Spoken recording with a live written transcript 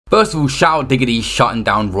First of all, shout out Digga shutting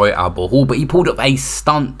down Roy Albert Hall, but he pulled up a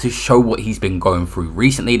stunt to show what he's been going through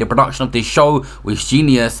recently. The production of this show was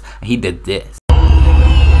genius, and he did this.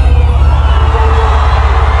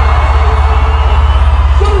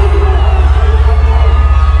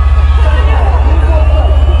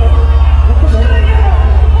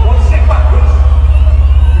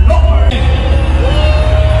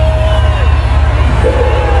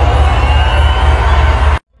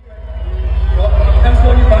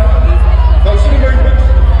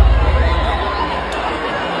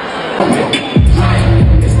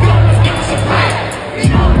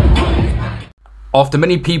 After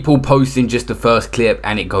many people posting just the first clip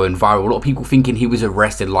and it going viral, a lot of people thinking he was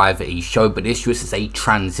arrested live at his show, but this was just a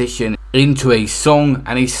transition into a song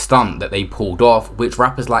and a stunt that they pulled off, which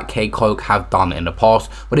rappers like K. Coke have done in the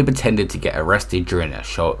past, where they pretended to get arrested during their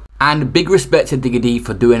show. And big respect to Digga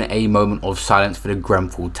for doing a moment of silence for the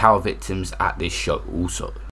Grenfell Tower victims at this show also.